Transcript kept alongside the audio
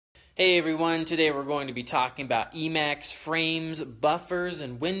Hey everyone, today we're going to be talking about Emacs Frames, Buffers,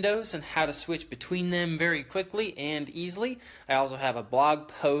 and Windows and how to switch between them very quickly and easily. I also have a blog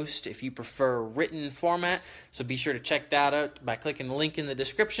post if you prefer written format, so be sure to check that out by clicking the link in the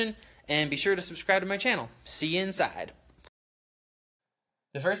description, and be sure to subscribe to my channel. See you inside.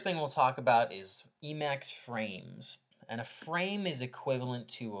 The first thing we'll talk about is Emacs Frames. And a frame is equivalent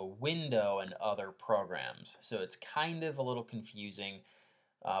to a window in other programs, so it's kind of a little confusing.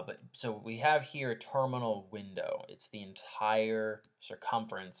 So we have here a terminal window. It's the entire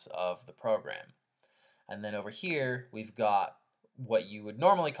circumference of the program. And then over here, we've got what you would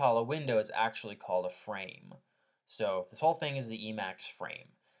normally call a window is actually called a frame. So this whole thing is the Emacs frame.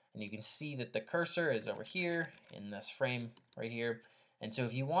 And you can see that the cursor is over here in this frame right here. And so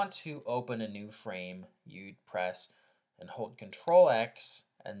if you want to open a new frame, you'd press and hold Control X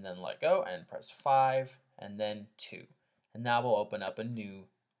and then let go and press 5 and then 2. And that will open up a new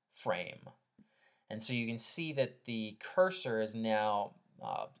frame. And so you can see that the cursor is now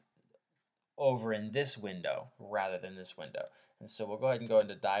over in this window rather than this window. And so we'll go ahead and go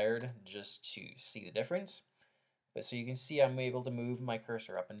into Diode just to see the difference. But so you can see I'm able to move my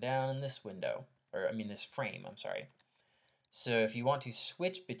cursor up and down in this window, or I mean this frame, I'm sorry. So if you want to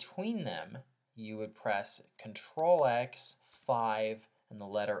switch between them, you would press Control X, 5, and the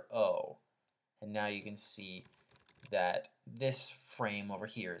letter O. And now you can see that this frame over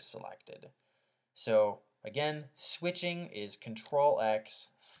here is selected. So again, switching is Control X,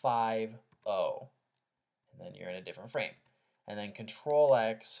 5, O, and then you're in a different frame. And then Control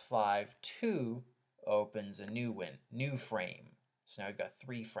X, 5, 2 opens a new frame. So now we've got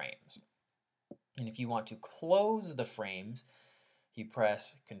 3 frames. And if you want to close the frames, you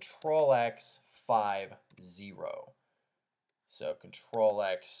press Control X, 5, 0. So Control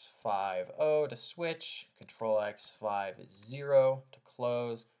X 5 O to switch, Control X 5 0 to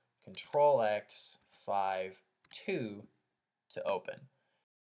close, Control X 5 2 to open.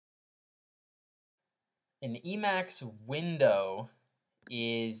 An Emacs window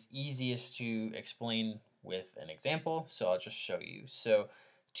is easiest to explain with an example, so I'll just show you. So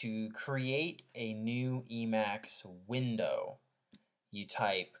to create a new Emacs window, you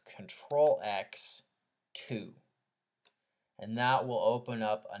type Control X 2. And that will open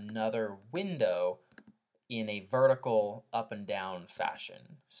up another window in a vertical up and down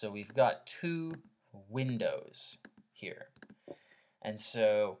fashion. So we've got 2 windows here. And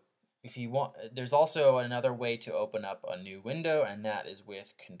so if you want, there's also another way to open up a new window, and that is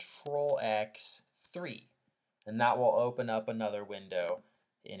with Control X 3. And that will open up another window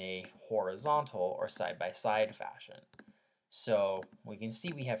in a horizontal or side-by-side fashion. So we can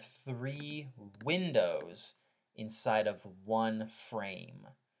see we have 3 windows inside of 1 frame.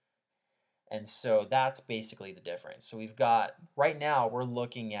 And so that's basically the difference. So we've got, right now we're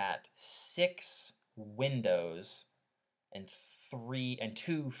looking at 6 windows and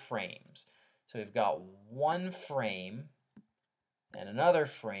 2 frames. So we've got 1 frame and another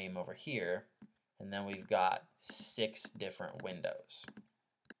frame over here, and then we've got 6 different windows.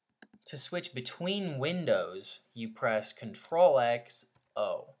 To switch between windows, you press Control X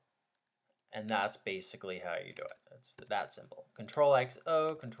O. And that's basically how you do it. It's that simple. Control X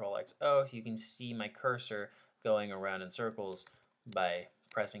O, Control X O. You can see my cursor going around in circles by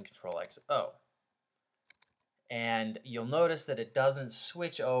pressing Control X O. And you'll notice that it doesn't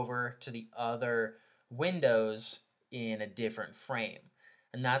switch over to the other windows in a different frame.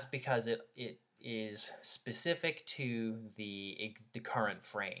 And that's because it is specific to the current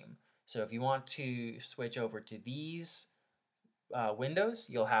frame. So if you want to switch over to these windows,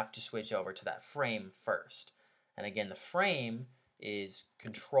 you'll have to switch over to that frame first. And again, the frame is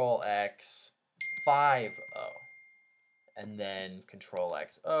Control X 5 O. And then Control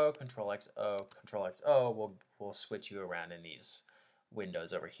X O, Control X O, Control X O will switch you around in these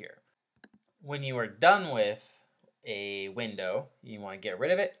windows over here. When you are done with a window, you want to get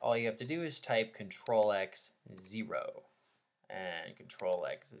rid of it, all you have to do is type Control X 0. And Control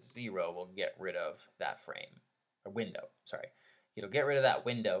X 0 will get rid of that frame, or window, sorry. It'll get rid of that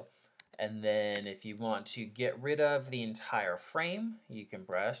window, and then if you want to get rid of the entire frame, you can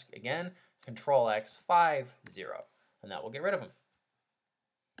press, again, Control X 5 0, and that will get rid of them.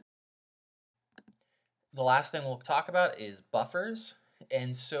 The last thing we'll talk about is buffers,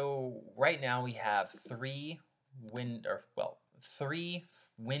 and so right now we have 3 windows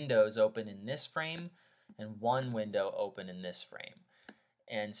open in this frame and 1 window open in this frame.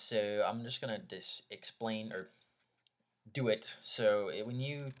 And so I'm just going to explain or do it. So when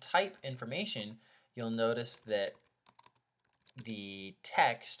you type information, you'll notice that the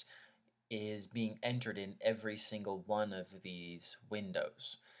text is being entered in every single one of these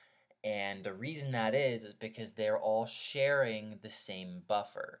windows. And the reason that is because they're all sharing the same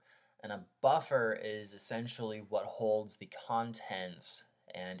buffer. And a buffer is essentially what holds the contents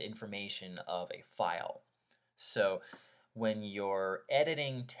and information of a file. So when you're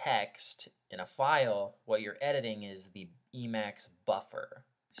editing text in a file, what you're editing is the Emacs buffer.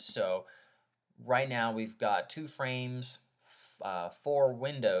 So right now we've got 2 frames, 4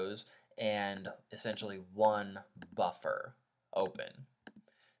 windows, and essentially 1 buffer open.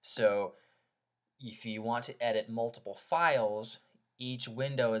 So if you want to edit multiple files, each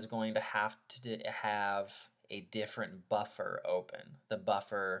window is going to have a different buffer open, the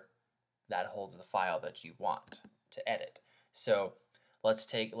buffer that holds the file that you want to edit. So let's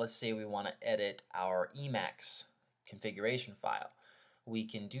say we want to edit our Emacs configuration file. We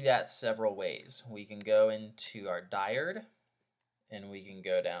can do that several ways. We can go into our dired, and we can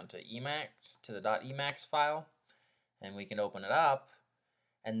go down to Emacs, to the .emacs file, and we can open it up,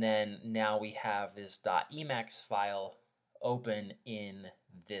 and then now we have this .emacs file open in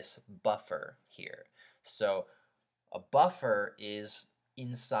this buffer here. So a buffer is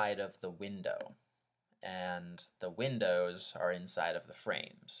inside of the window, and the windows are inside of the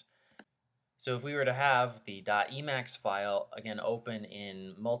frames. So if we were to have the .emacs file again open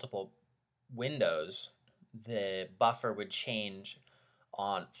in multiple windows, the buffer would change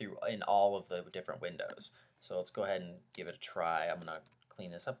in all of the different windows. So let's go ahead and give it a try. I'm going to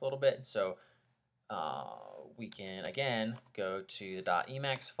clean this up a little bit. So we can again go to the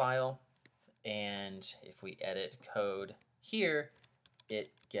 .emacs file, and if we edit code here, it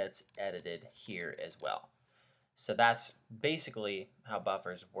gets edited here as well. So that's basically how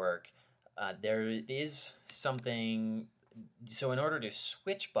buffers work. There is something, so in order to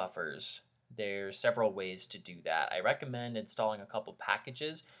switch buffers, there's several ways to do that. I recommend installing a couple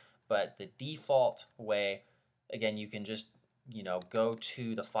packages, but the default way, again, you can just go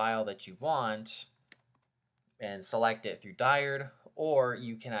to the file that you want and select it through dired, or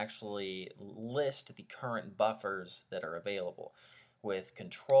you can actually list the current buffers that are available with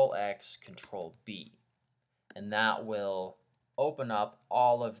Control-X, Control-B, and that will open up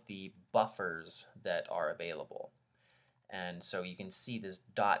all of the buffers that are available. And so you can see this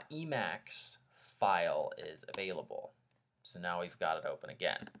 .emacs file is available. So now we've got it open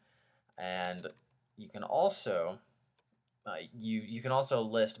again. And you can also you can also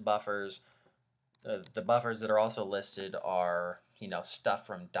list buffers. The buffers that are also listed are stuff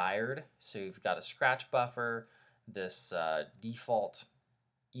from dired. So you've got a scratch buffer, this default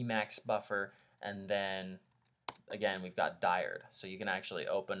Emacs buffer, and then again we've got dired. So you can actually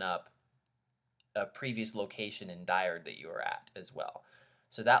open up a previous location in dired that you were at as well.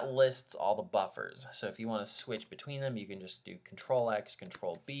 So that lists all the buffers. So if you want to switch between them, you can just do Control-X,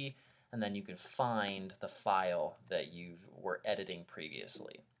 Control-B, and then you can find the file that you were editing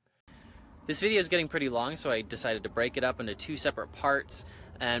previously. This video is getting pretty long, so I decided to break it up into 2 separate parts.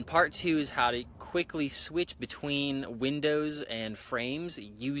 And part 2 is how to quickly switch between windows and frames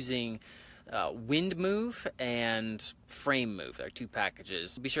using WindMove and FrameMove. They're 2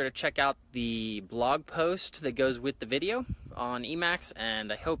 packages. Be sure to check out the blog post that goes with the video on Emacs,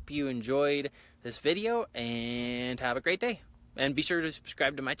 and I hope you enjoyed this video and have a great day. And be sure to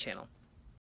subscribe to my channel.